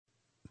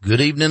Good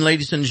evening,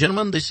 ladies and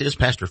gentlemen. This is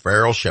Pastor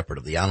Farrell Shepherd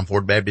of the Island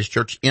Ford Baptist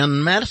Church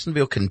in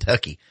Madisonville,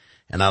 Kentucky,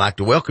 and I'd like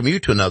to welcome you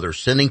to another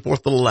Sending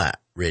Forth the Light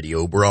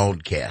radio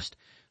broadcast.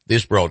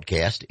 This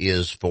broadcast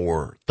is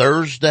for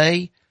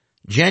Thursday,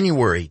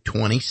 January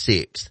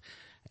 26th,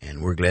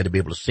 and we're glad to be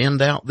able to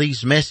send out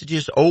these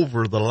messages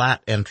over the Light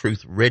and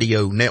Truth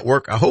Radio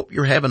Network. I hope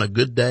you're having a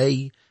good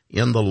day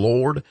in the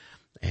Lord,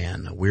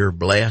 and we're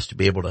blessed to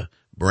be able to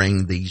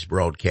bring these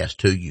broadcasts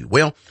to you.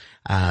 Well,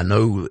 I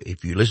know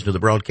if you listen to the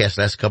broadcast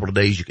last couple of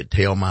days, you could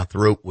tell my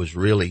throat was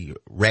really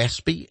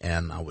raspy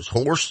and I was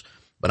hoarse,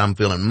 but I'm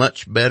feeling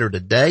much better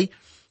today.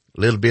 A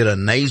little bit of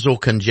nasal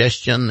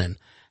congestion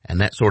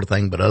and that sort of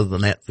thing, but other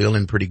than that,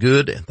 feeling pretty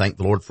good, and thank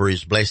the Lord for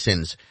His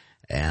blessings.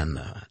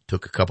 And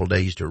took a couple of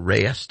days to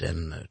rest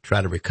and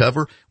try to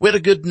recover. We had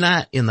a good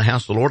night in the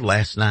house of the Lord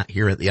last night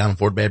here at the Island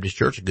Ford Baptist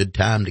Church, a good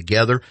time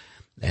together,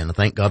 and I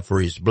thank God for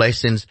His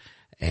blessings.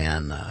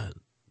 And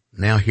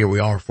now here we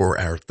are for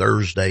our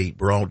Thursday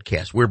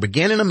broadcast. We're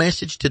beginning a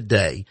message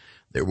today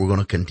that we're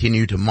going to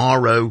continue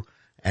tomorrow,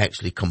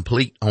 actually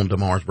complete on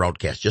tomorrow's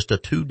broadcast. Just a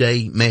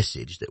 2-day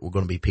message that we're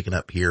going to be picking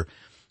up here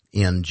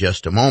in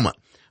just a moment.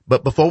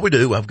 But before we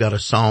do, I've got a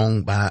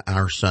song by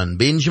our son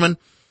Benjamin.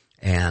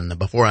 And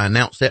before I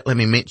announce that, let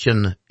me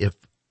mention, if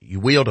you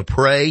will, to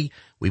pray.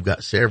 We've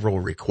got several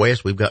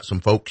requests. We've got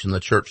some folks in the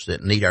church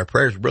that need our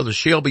prayers. Brother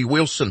Shelby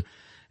Wilson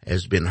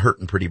has been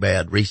hurting pretty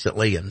bad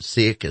recently and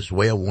sick as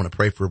well. We want to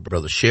pray for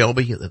Brother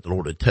Shelby, that the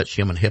Lord would touch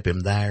him and help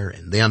him there.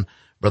 And then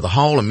Brother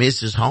Hall and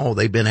Mrs. Hall,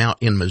 they've been out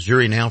in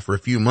Missouri now for a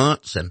few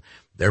months, and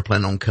they're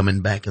planning on coming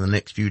back in the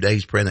next few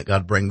days, praying that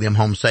God bring them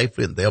home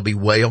safely and they'll be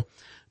well,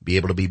 be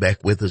able to be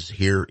back with us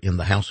here in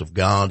the house of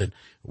God. And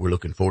we're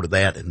looking forward to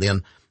that. And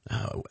then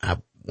I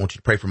want you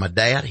to pray for my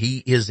dad.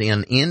 He is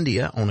in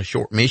India on a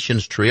short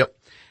missions trip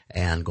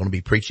and going to be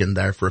preaching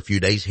there for a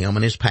few days, him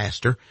and his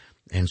pastor.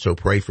 And so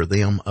pray for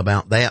them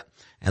about that.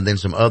 And then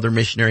some other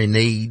missionary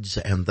needs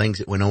and things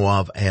that we know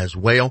of as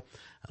well.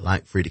 I'd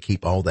like for you to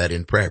keep all that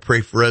in prayer.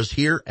 Pray for us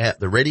here at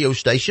the radio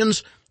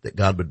stations, that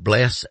God would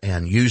bless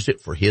and use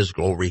it for His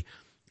glory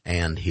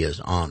and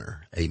His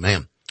honor.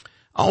 Amen.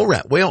 All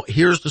right. Well,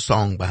 here's the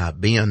song by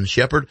Ben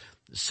Shepherd,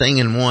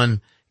 singing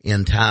one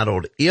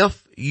entitled,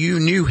 If You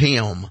Knew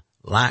Him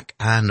Like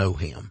I Know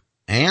Him.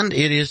 And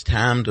it is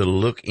time to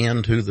look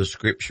into the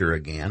scripture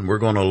again. We're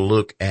going to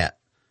look at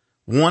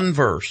one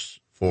verse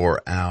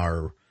for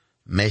our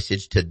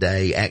message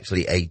today,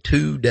 actually a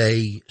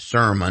 2-day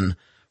sermon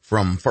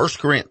from 1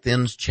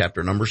 Corinthians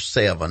chapter number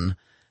 7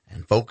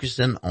 and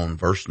focusing on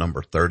verse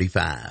number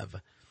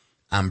 35.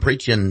 I'm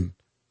preaching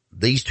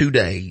these 2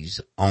 days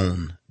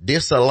on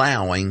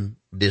disallowing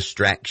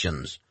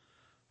distractions.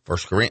 1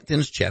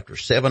 Corinthians chapter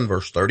 7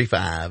 verse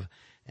 35,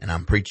 and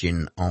I'm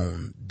preaching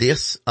on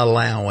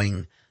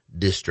disallowing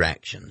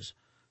distractions.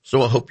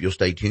 So I hope you'll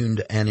stay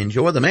tuned and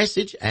enjoy the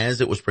message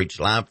as it was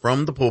preached live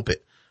from the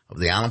pulpit of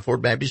the Island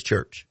Ford Baptist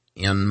Church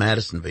in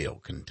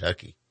Madisonville,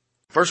 Kentucky.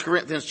 1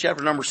 Corinthians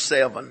chapter number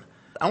 7.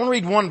 I want to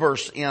read one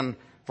verse in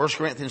 1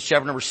 Corinthians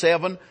chapter number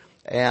 7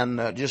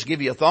 and just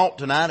give you a thought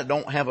tonight. I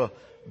don't have a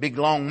big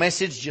long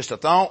message, just a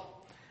thought,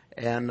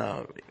 and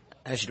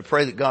ask you to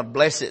pray that God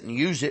bless it and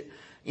use it.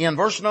 In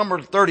verse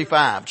number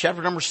 35,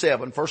 chapter number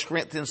 7, 1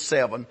 Corinthians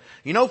 7.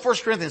 You know 1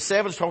 Corinthians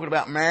 7 is talking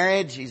about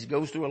marriage. He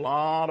goes through a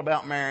lot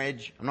about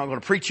marriage. I'm not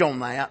going to preach on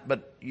that,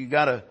 but you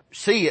got to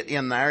see it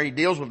in there. He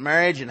deals with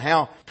marriage and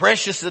how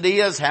precious it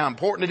is, how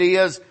important it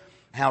is,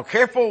 how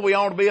careful we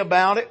ought to be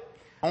about it.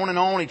 On and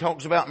on he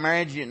talks about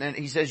marriage, and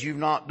he says you've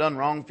not done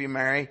wrong if you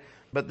marry.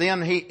 But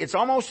then it's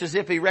almost as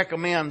if he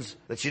recommends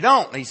that you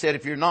don't. He said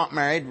if you're not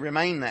married,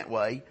 remain that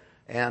way.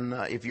 And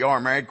if you are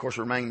married, of course,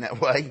 remain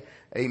that way.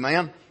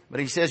 Amen. But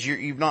he says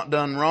you've not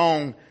done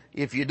wrong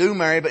if you do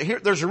marry. But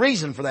here, there's a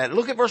reason for that.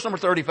 Look at verse number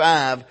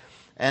 35,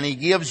 and he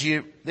gives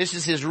you, this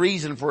is his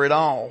reason for it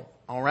all.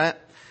 All right?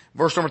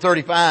 Verse number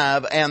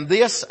 35, and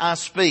this I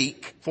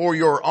speak for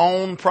your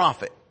own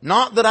profit.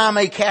 Not that I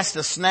may cast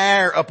a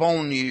snare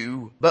upon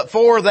you, but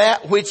for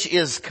that which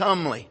is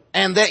comely,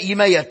 and that you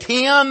may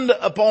attend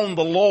upon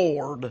the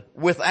Lord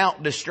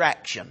without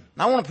distraction.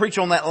 Now I want to preach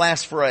on that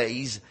last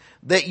phrase,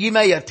 that you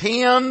may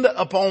attend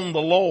upon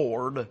the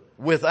Lord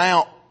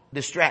without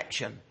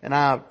distraction. And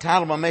I've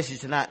titled my message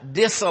tonight,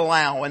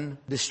 Disallowing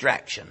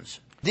Distractions.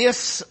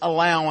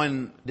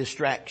 Disallowing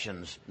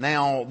distractions.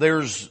 Now,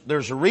 there's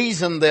a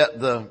reason that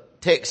the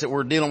text that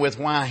we're dealing with,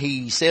 why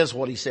he says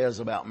what he says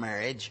about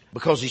marriage,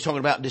 because he's talking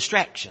about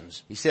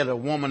distractions. He said a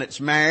woman that's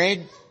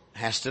married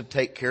has to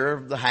take care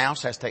of the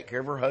house, has to take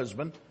care of her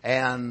husband,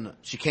 and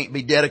she can't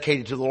be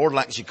dedicated to the Lord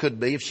like she could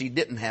be if she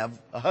didn't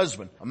have a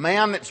husband. A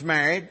man that's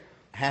married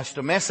has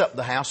to mess up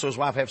the house so his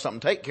wife has something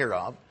to take care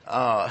of.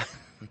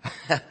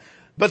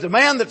 But the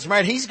man that's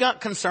married, he's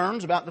got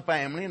concerns about the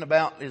family and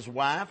about his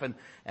wife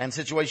and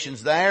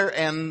situations there,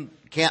 and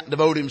can't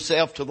devote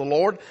himself to the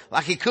Lord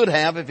like he could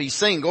have if he's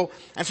single.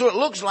 And so it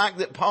looks like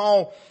that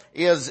Paul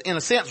is, in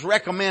a sense,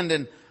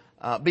 recommending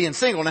being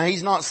single. Now,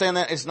 he's not saying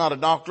that. It's not a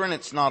doctrine.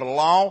 It's not a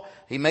law.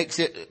 He makes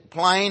it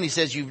plain. He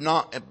says you've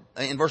not,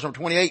 in verse number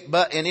 28,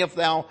 and if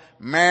thou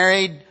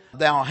married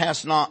thou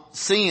hast not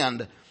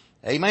sinned.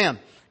 Amen.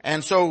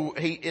 And so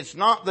it's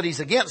not that he's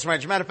against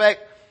marriage. As a matter of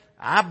fact,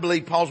 I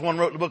believe Paul's one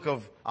wrote the book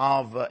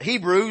of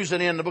Hebrews,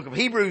 and in the book of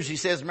Hebrews he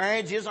says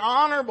marriage is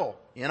honorable,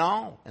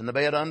 and the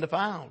bed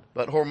undefiled.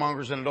 But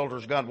whoremongers and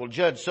adulterers God will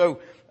judge.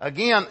 So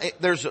again,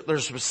 there's a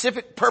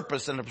specific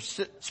purpose and a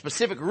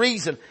specific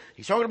reason.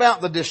 He's talking about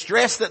the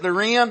distress that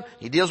they're in.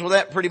 He deals with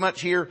that pretty much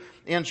here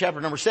in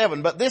chapter number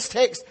 7. But this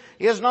text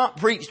is not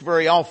preached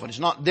very often. It's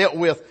not dealt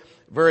with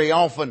very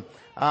often.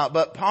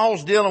 But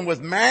Paul's dealing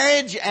with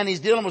marriage and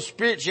he's dealing with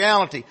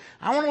spirituality.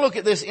 I want to look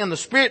at this in the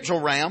spiritual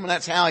realm, and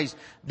that's how he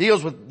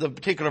deals with the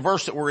particular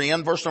verse that we're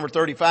in, verse number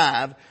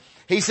 35.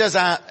 He says,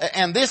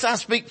 and this I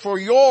speak for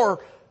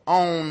your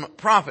own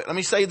profit. Let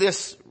me say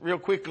this real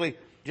quickly,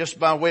 just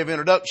by way of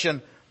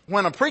introduction.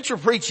 When a preacher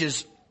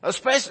preaches,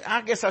 especially,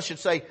 I guess I should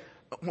say,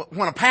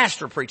 when a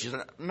pastor preaches,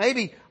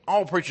 maybe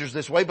all preachers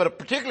this way, but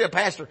particularly a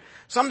pastor,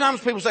 sometimes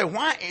people say,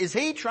 why is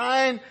he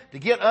trying to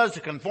get us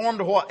to conform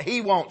to what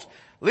he wants?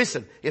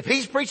 Listen, if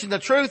he's preaching the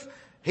truth,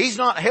 he's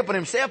not helping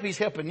himself, he's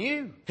helping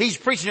you. He's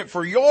preaching it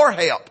for your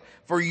help,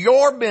 for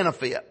your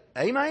benefit.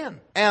 Amen.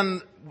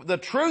 And the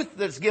truth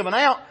that's given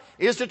out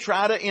is to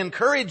try to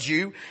encourage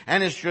you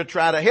and is to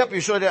try to help you.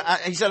 So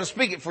he said to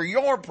speak it for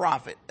your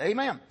profit.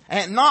 Amen.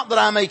 And not that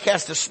I may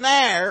cast a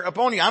snare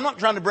upon you. I'm not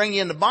trying to bring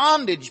you into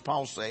bondage,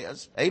 Paul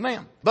says.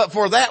 Amen. But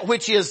for that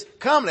which is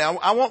comely.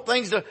 I want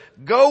things to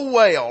go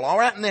well. All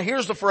right. And then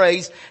here's the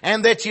phrase,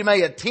 and that you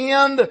may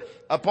attend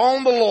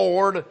upon the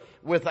Lord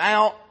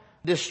without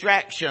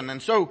distraction.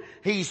 And so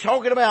he's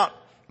talking about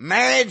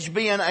marriage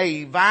being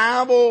a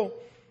viable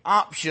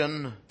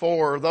option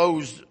for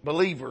those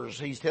believers.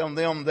 He's telling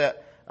them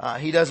that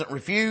he doesn't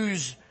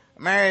refuse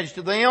marriage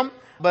to them,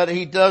 but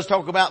he does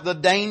talk about the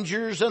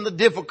dangers and the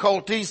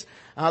difficulties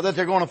that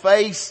they're going to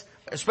face,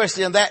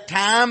 especially in that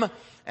time,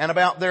 and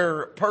about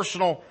their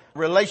personal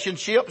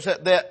relationships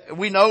that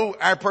we know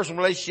our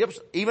personal relationships,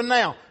 even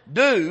now,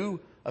 do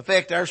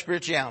affect our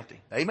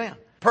spirituality. Amen.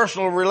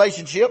 Personal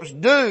relationships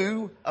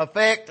do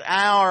affect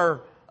our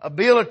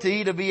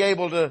ability to be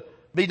able to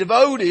be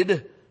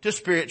devoted to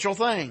spiritual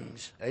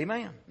things.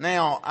 Amen.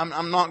 Now,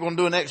 I'm not going to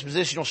do an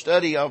expositional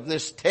study of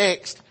this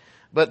text,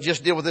 but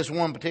just deal with this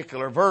one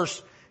particular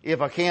verse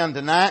if I can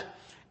tonight.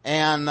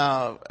 And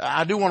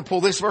I do want to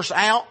pull this verse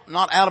out,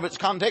 not out of its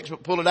context,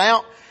 but pull it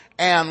out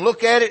and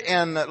look at it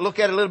a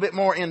little bit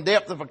more in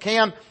depth if I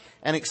can,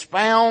 and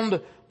expound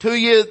to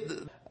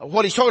you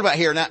what he's talking about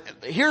here. Now,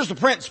 here's the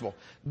principle.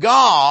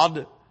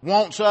 God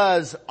wants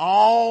us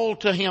all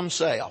to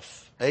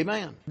himself.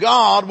 Amen.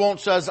 God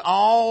wants us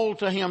all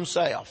to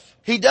himself.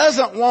 He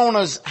doesn't want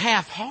us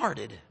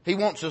half-hearted. He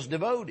wants us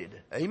devoted.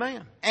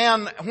 Amen.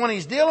 And when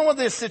he's dealing with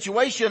this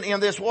situation in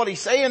this, what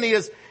he's saying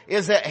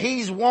is that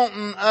he's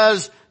wanting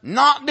us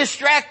not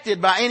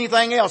distracted by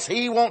anything else.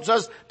 He wants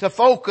us to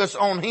focus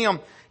on him,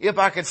 if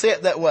I could say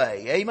it that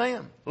way.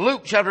 Amen.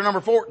 Luke chapter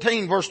number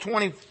 14, verse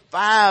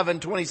 25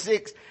 and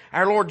 26.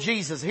 Our Lord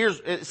Jesus,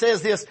 it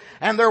says this,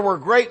 and there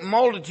went great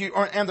multitudes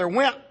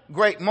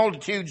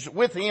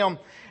with him,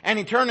 and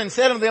he turned and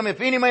said unto them,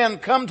 if any man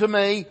come to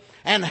me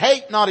and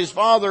hate not his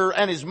father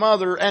and his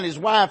mother and his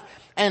wife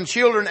and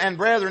children and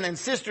brethren and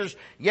sisters,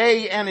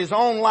 yea, and his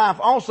own life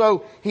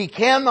also, he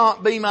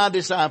cannot be my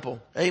disciple.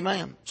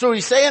 Amen. So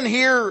he's saying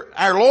here,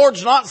 our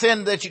Lord's not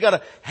saying that you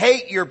gotta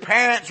hate your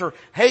parents or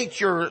hate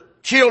your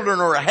children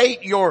or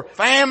hate your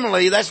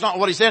family. That's not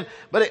what he said.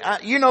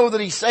 But you know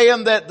that he's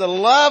saying that the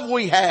love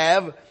we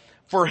have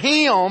for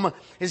him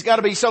has got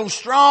to be so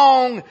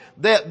strong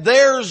that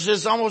theirs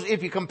is almost,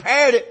 if you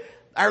compared it,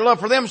 our love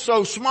for them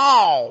so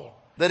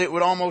small that it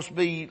would almost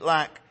be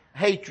like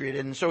hatred.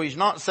 And so he's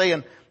not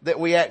saying that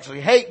we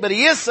actually hate, but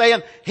he is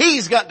saying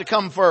he's got to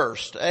come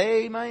first.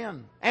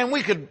 Amen. And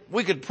we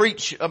could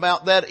preach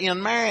about that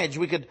in marriage.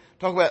 We could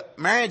talk about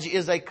marriage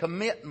is a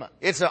commitment.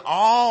 It's an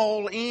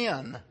all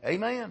in.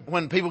 Amen.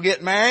 When people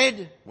get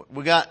married,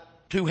 we got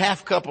two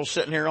half couples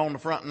sitting here on the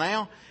front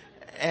now.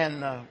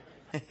 And,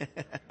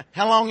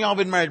 how long y'all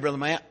been married, Brother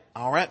Matt?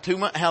 All right. 2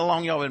 months. How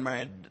long y'all been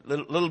married?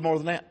 Little more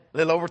than that.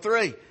 Little over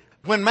 3.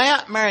 When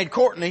Matt married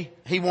Courtney,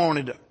 he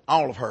wanted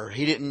all of her.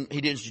 He didn't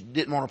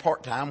want her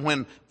part-time.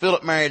 When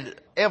Philip married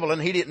Evelyn,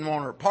 he didn't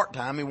want her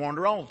part-time. He wanted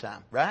her all the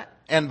time. Right?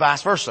 And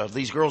vice versa.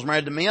 These girls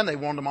married to men, they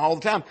wanted them all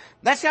the time.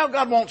 That's how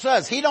God wants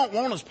us. He don't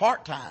want us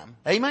part-time.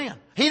 Amen.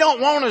 He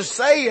don't want us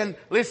saying,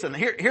 listen,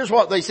 here's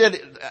what they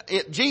said.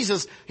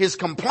 Jesus, his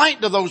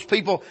complaint to those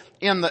people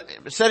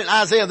said in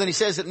Isaiah, then he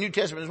says it in the New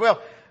Testament as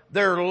well.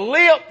 Their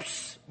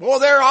lips, boy,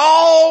 they're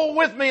all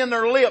with me in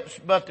their lips,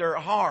 but their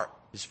heart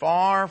is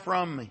far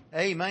from me.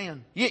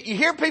 Amen. You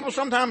hear people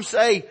sometimes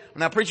say,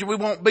 now preacher, we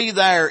won't be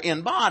there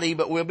in body,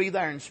 but we'll be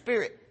there in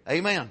spirit.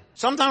 Amen.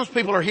 Sometimes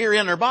people are here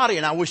in their body,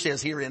 and I wish they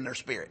was here in their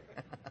spirit.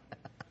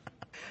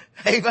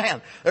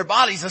 Amen. Their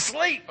body's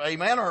asleep,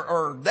 amen,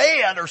 or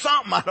dead or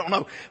something, I don't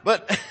know.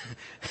 But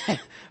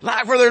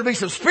like where there'd be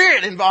some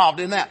spirit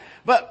involved in that.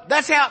 But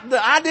that's how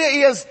the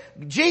idea is.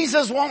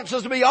 Jesus wants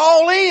us to be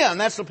all in.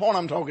 That's the point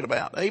I'm talking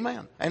about.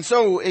 Amen. And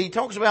so he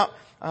talks about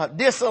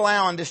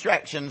disallowing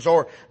distractions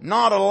or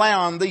not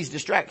allowing these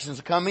distractions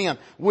to come in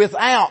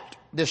without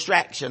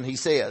distraction, he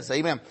says.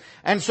 Amen.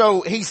 And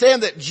so he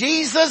said that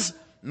Jesus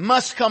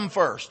must come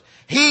first.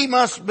 He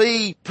must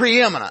be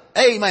preeminent.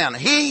 Amen.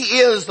 He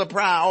is the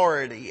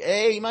priority.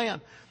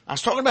 Amen. I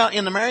was talking about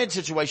in the marriage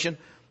situation,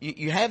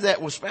 you have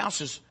that with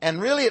spouses.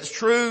 And really it's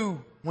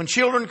true when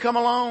children come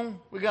along.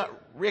 We got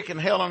Rick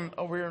and Helen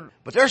over here.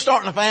 But they're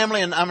starting a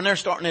family, and they're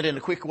starting it in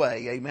a quick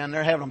way. Amen.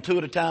 They're having them 2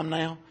 at a time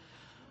now.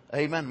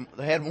 Amen.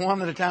 They had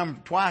 1 at a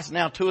time twice,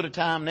 now 2 at a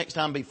time. Next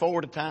time be 4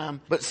 at a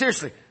time. But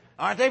seriously,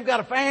 all right, they've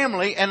got a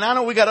family, and I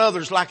know we got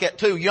others like that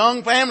too.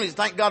 Young families,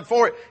 thank God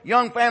for it.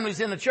 Young families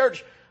in the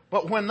church.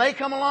 But when they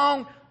come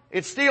along,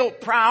 it's still,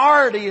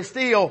 priority is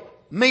still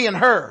me and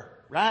her,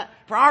 right?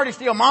 Priority is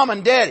still mom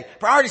and daddy.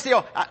 Priority is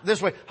still,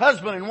 this way,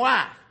 husband and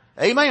wife.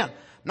 Amen.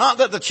 Not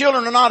that the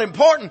children are not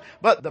important,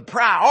 but the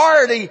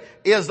priority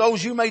is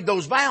those you made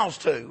those vows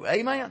to.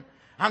 Amen.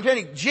 I'm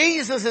telling you,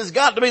 Jesus has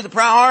got to be the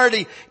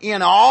priority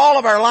in all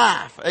of our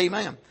life.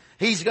 Amen.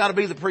 He's got to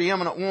be the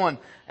preeminent one.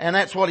 And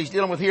that's what he's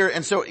dealing with here.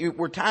 And so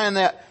we're tying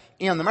that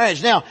in the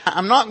marriage. Now,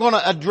 I'm not going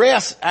to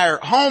address our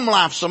home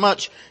life so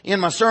much in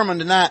my sermon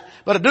tonight,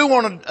 but I do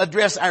want to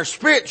address our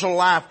spiritual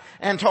life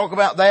and talk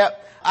about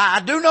that.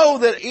 I do know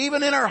that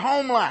even in our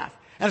home life,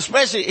 and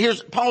especially,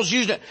 here's, Paul's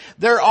using it,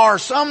 there are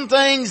some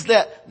things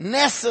that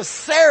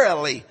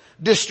necessarily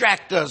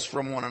distract us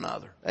from one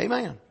another.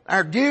 Amen.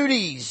 Our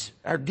duties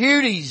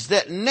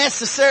that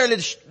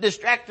necessarily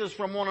distract us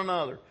from one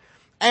another.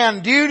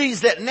 And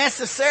duties that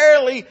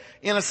necessarily,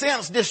 in a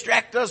sense,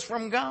 distract us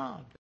from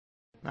God.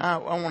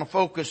 Now, I want to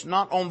focus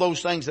not on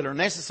those things that are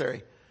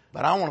necessary,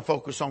 but I want to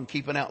focus on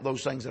keeping out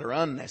those things that are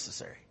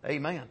unnecessary.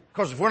 Amen.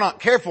 Because if we're not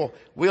careful,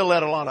 we'll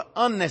let a lot of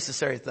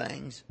unnecessary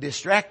things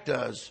distract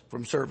us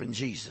from serving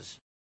Jesus.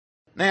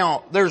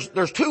 Now, there's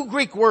 2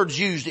 Greek words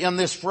used in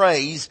this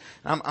phrase.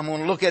 I'm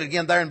going to look at it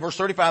again there in verse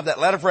 35, that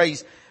latter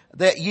phrase,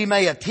 that ye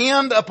may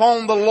attend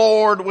upon the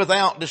Lord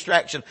without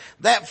distraction.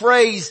 That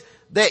phrase,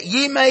 that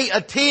ye may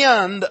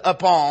attend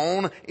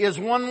upon, is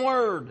one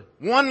word.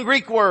 One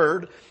Greek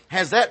word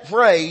has that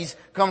phrase,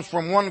 comes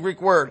from one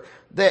Greek word.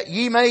 That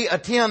ye may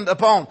attend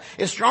upon.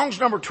 It's Strong's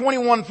number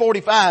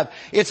 2145.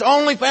 It's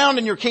only found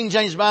in your King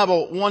James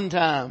Bible one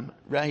time.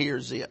 Right here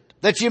is it.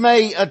 That you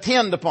may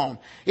attend upon.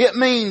 It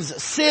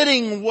means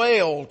sitting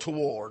well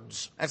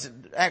towards. That's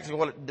actually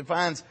what it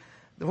defines,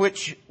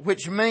 which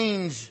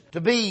means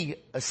to be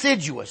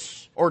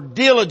assiduous or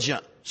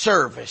diligent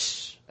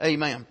service.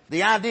 Amen.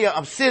 The idea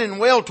of sitting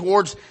well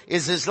towards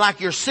is it's like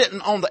you're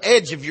sitting on the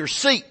edge of your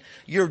seat.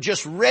 You're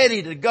just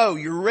ready to go.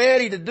 You're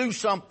ready to do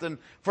something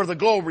for the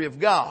glory of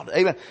God.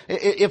 Amen.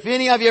 If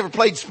any of you ever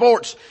playing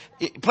sports,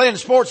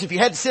 if you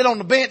had to sit on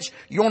the bench,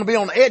 you want to be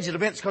on the edge of the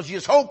bench because you're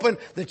just hoping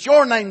that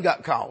your name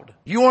got called.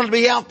 You want to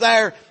be out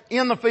there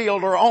in the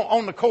field or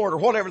on the court or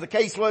whatever the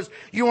case was.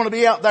 You want to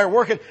be out there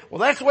working. Well,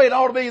 that's the way it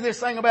ought to be. This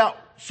thing about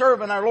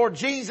serving our Lord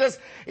Jesus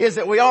is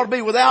that we ought to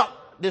be without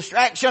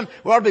distraction.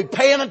 We ought to be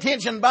paying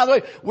attention. By the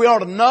way, we ought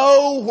to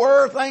know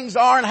where things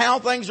are and how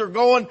things are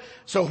going.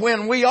 So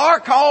when we are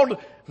called,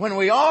 when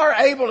we are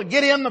able to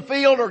get in the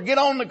field or get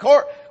on the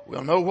court,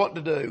 we'll know what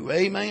to do.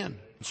 Amen.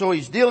 So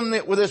he's dealing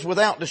with this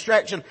without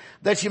distraction,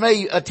 that you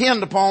may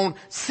attend upon,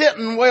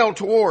 sitting well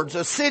towards,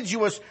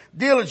 assiduous,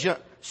 diligent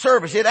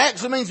service. It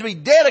actually means to be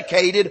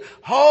dedicated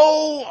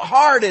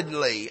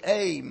wholeheartedly.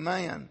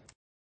 Amen.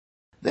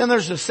 Then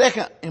there's a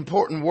second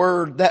important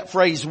word, that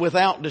phrase,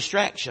 without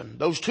distraction.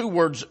 Those 2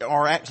 words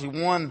are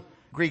actually one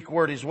Greek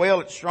word as well.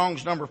 It's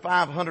Strong's number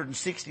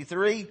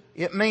 563.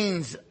 It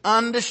means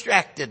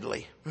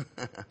undistractedly.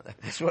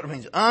 That's what it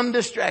means.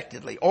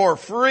 Undistractedly. Or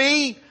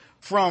free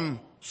from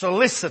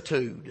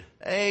solicitude.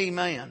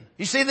 Amen.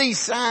 You see these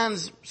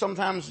signs,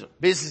 sometimes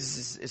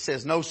businesses, it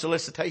says no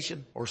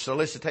solicitation or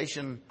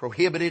solicitation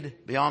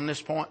prohibited beyond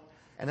this point.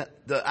 And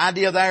the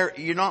idea there,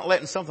 you're not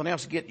letting something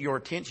else get your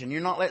attention. You're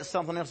not letting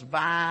something else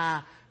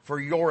vie for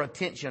your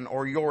attention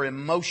or your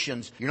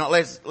emotions. You're not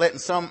letting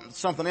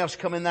something else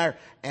come in there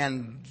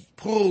and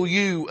pull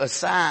you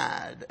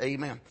aside.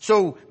 Amen.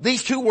 So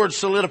these 2 words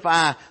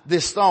solidify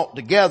this thought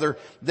together,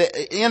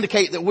 that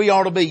indicate that we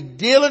ought to be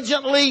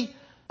diligently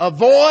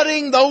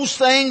avoiding those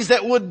things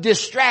that would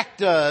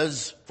distract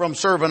us from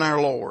serving our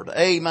Lord.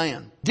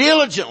 Amen.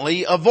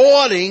 Diligently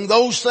avoiding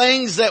those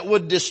things that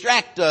would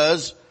distract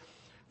us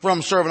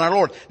from serving our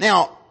Lord.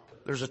 Now,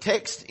 there's a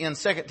text in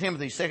 2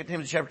 Timothy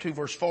chapter 2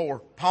 verse 4.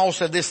 Paul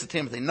said this to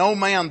Timothy, no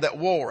man that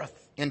warreth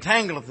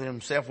entangleth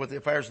himself with the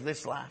affairs of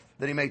this life,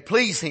 that he may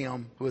please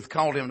him who hath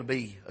called him to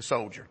be a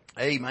soldier.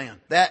 Amen.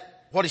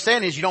 What he's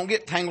saying is you don't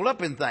get tangled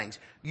up in things.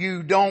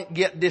 You don't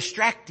get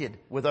distracted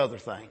with other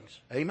things.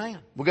 Amen.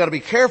 We've got to be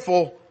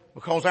careful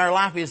because our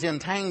life is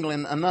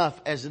entangling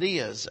enough as it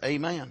is.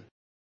 Amen.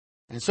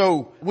 And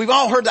so we've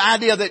all heard the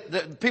idea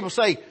that people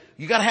say,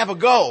 you got to have a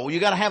goal. You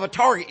got to have a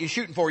target you're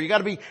shooting for. You got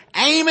to be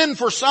aiming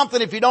for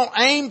something. If you don't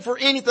aim for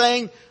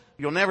anything,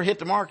 you'll never hit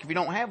the mark if you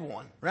don't have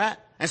one, right?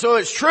 And so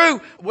it's true.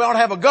 We ought to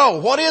have a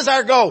goal. What is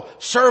our goal?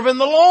 Serving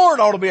the Lord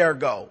ought to be our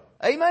goal.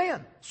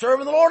 Amen.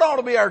 Serving the Lord ought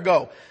to be our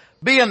goal.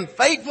 Being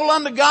faithful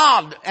unto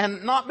God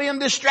and not being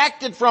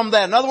distracted from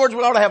that. In other words,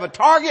 we ought to have a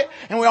target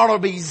and we ought to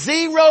be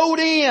zeroed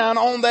in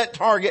on that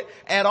target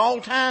at all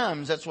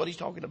times. That's what he's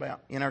talking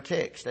about in our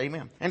text.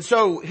 Amen. And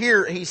so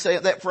here he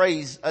said that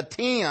phrase,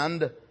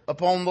 attend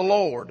upon the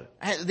Lord.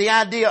 The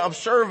idea of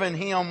serving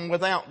Him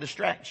without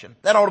distraction.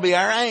 That ought to be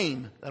our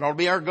aim. That ought to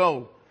be our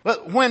goal.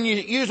 But when you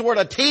use the word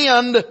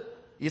attend,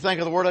 you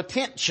think of the word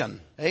attention.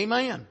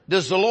 Amen.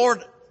 Does the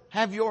Lord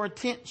have your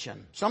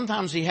attention?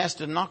 Sometimes He has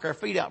to knock our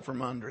feet out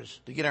from under us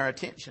to get our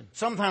attention.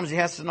 Sometimes He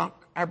has to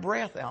knock our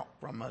breath out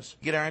from us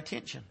to get our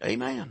attention.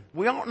 Amen.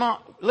 We ought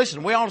not,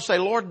 listen, we ought to say,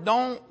 Lord,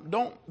 don't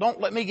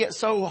let me get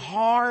so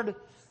hard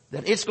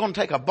that it's going to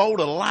take a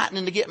bolt of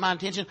lightning to get my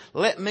attention.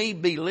 Let me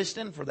be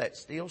listening for that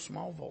still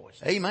small voice.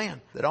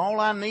 Amen. That all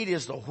I need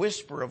is the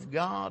whisper of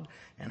God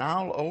and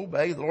I'll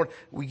obey the Lord.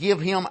 We give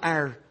Him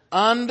our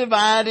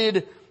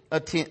undivided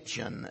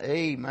attention.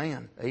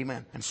 Amen.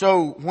 Amen. And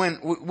so when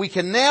we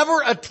can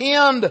never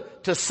attend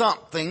to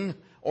something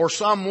or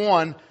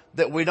someone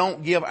that we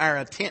don't give our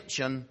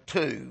attention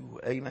to.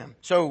 Amen.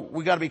 So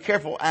we got to be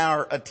careful.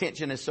 Our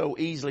attention is so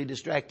easily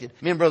distracted.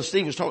 Me and Brother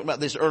Steve was talking about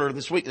this earlier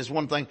this week. There's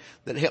one thing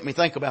that helped me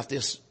think about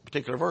this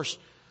particular verse.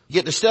 You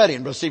get to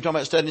studying. Brother Steve talking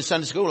about studying in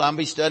Sunday school. I'm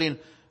be studying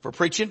for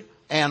preaching.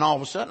 And all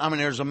of a sudden,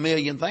 there's a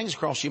million things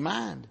cross your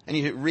mind. And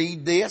you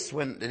read this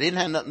when it didn't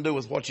have nothing to do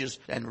with what you,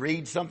 and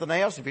read something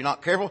else. If you're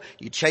not careful,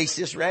 you chase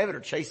this rabbit or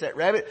chase that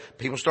rabbit.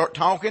 People start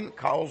talking,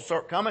 calls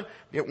start coming,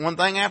 get one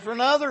thing after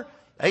another.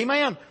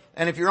 Amen.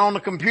 And if you're on the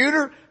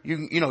computer,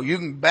 you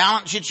can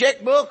balance your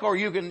checkbook or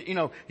you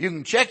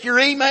can check your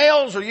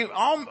emails or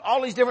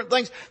all these different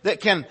things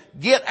that can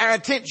get our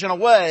attention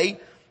away.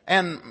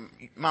 And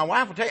my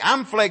wife will tell you,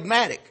 I'm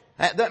phlegmatic.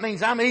 That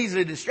means I'm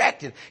easily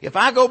distracted. If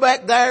I go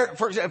back there,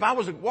 for example, if I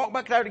was to walk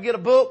back there to get a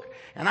book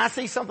and I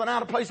see something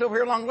out of place over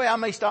here along the way, I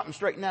may stop and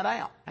straighten that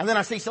out. And then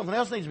I see something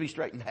else needs to be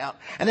straightened out.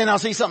 And then I'll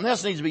see something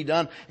else needs to be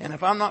done. And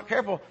if I'm not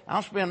careful,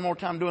 I'll spend more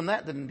time doing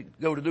that than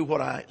go to do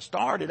what I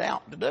started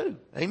out to do.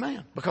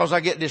 Amen. Because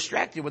I get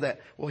distracted with that.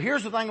 Well,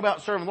 here's the thing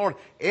about serving the Lord.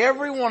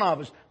 Every one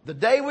of us, the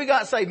day we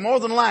got saved, more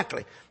than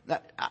likely,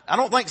 I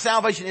don't think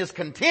salvation is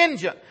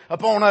contingent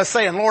upon us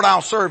saying, Lord,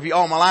 I'll serve you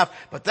all my life.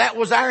 But that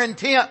was our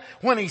intent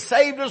when He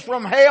saved us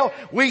from hell.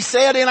 We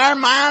said in our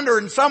mind or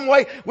in some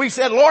way, we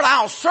said, Lord,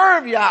 I'll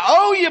serve you. I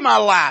owe you my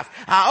life.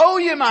 I owe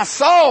you my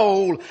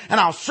soul. And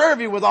I'll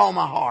serve you with all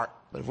my heart.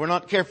 But if we're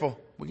not careful,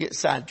 we get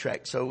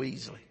sidetracked so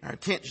easily. Our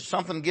attention,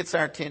 something gets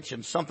our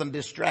attention. Something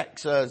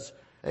distracts us.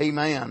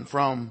 Amen.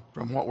 From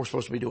what we're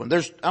supposed to be doing.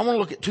 I want to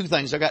look at two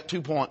things. I got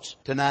 2 points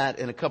tonight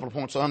and a couple of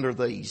points under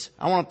these.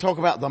 I want to talk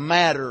about the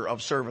matter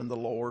of serving the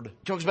Lord.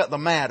 It talks about the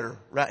matter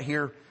right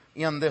here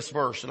in this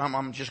verse. And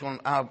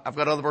I've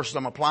got other verses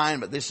I'm applying,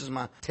 but this is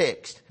my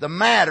text. The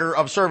matter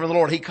of serving the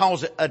Lord. He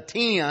calls it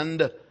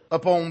attend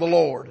upon the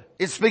Lord.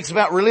 It speaks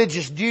about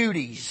religious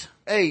duties.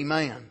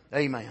 Amen.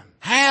 Amen.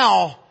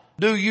 How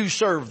do you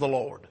serve the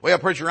Lord? Well,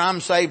 preacher,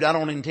 I'm saved. I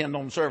don't intend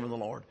on serving the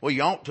Lord. Well,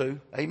 you ought to.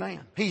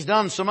 Amen. He's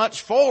done so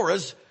much for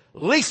us.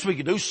 Least we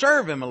could do,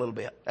 serve Him a little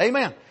bit.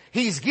 Amen.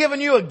 He's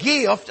given you a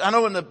gift. I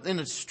know in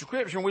the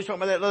scripture, when we talk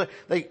about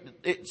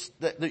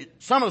that,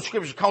 some of the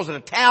scriptures calls it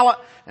a talent.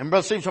 And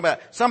Brother Steve talking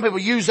about, some people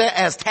use that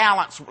as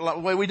talents the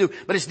way we do.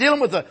 But it's dealing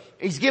with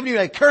He's giving you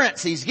a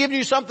currency. He's giving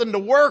you something to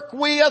work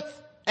with.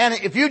 And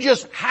if you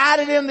just hide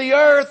it in the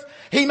earth,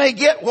 He may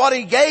get what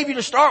He gave you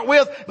to start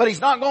with, but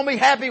He's not going to be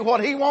happy.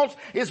 What He wants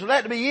is for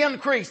that to be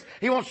increased.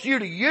 He wants you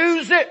to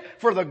use it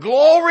for the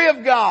glory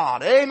of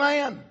God.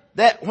 Amen.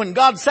 That when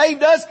God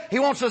saved us, He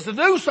wants us to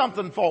do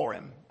something for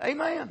Him.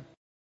 Amen.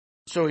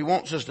 So He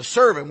wants us to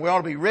serve Him. We ought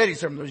to be ready to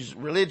serve Him, those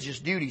religious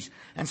duties.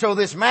 And so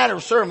this matter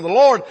of serving the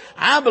Lord,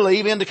 I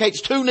believe,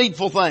 indicates 2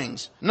 needful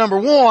things. Number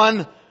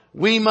 1,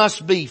 we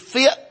must be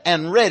fit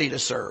and ready to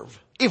serve.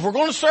 If we're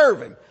going to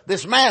serve Him,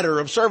 this matter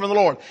of serving the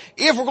Lord,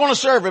 if we're going to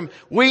serve Him,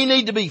 we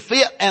need to be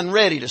fit and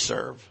ready to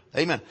serve.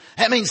 Amen.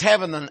 That means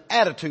having an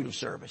attitude of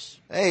service.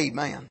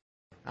 Amen.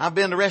 I've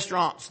been to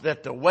restaurants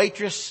that the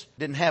waitress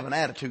didn't have an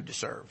attitude to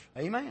serve.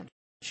 Amen.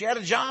 She had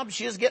a job,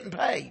 she was getting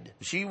paid.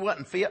 She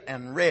wasn't fit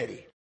and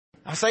ready.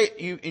 I say,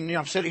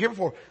 I've said it here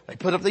before, they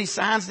put up these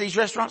signs at these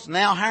restaurants,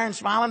 now hiring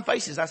smiling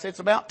faces. I said, it's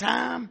about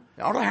time.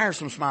 They ought to hire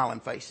some smiling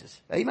faces.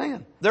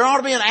 Amen. There ought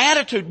to be an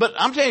attitude, but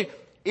I'm telling you,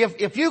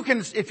 if you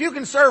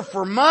can serve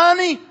for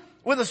money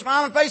with a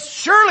smiling face,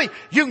 surely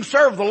you can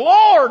serve the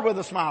Lord with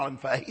a smiling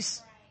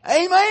face.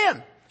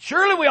 Amen.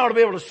 Surely we ought to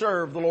be able to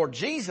serve the Lord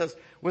Jesus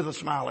with a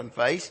smiling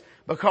face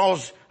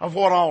because of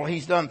what all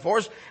He's done for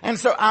us. And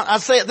so I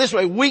say it this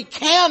way, we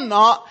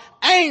cannot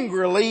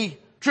angrily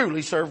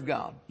truly serve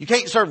God. You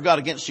can't serve God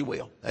against your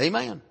will.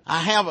 Amen. I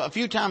have a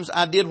few times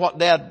I did what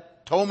Dad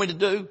told me to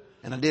do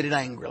and I did it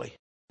angrily.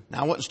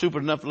 Now I wasn't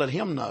stupid enough to let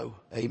Him know.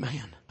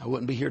 Amen. I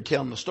wouldn't be here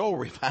telling the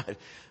story if I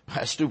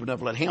was stupid enough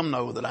to let Him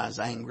know that I was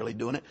angrily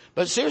doing it.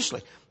 But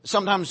seriously,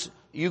 sometimes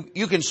you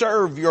can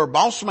serve your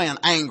boss man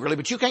angrily,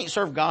 but you can't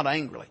serve God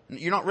angrily.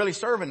 You're not really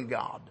serving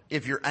God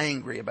if you're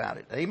angry about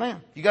it.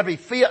 Amen. You got to be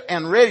fit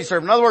and ready to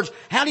serve. In other words,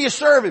 how do you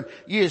serve Him?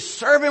 You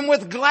serve Him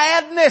with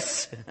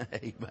gladness.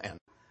 Amen.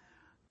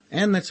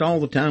 And that's all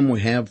the time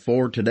we have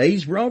for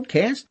today's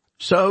broadcast.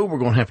 So we're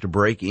going to have to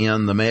break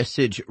in the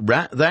message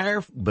right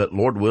there, but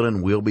Lord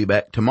willing, we'll be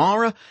back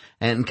tomorrow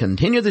and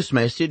continue this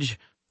message.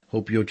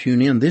 Hope you'll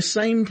tune in this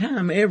same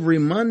time every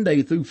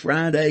Monday through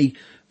Friday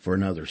for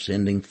another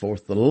Sending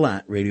Forth the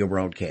Light radio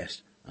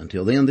broadcast.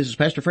 Until then, this is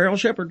Pastor Farrell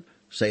Shepherd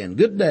saying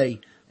good day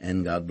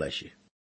and God bless you.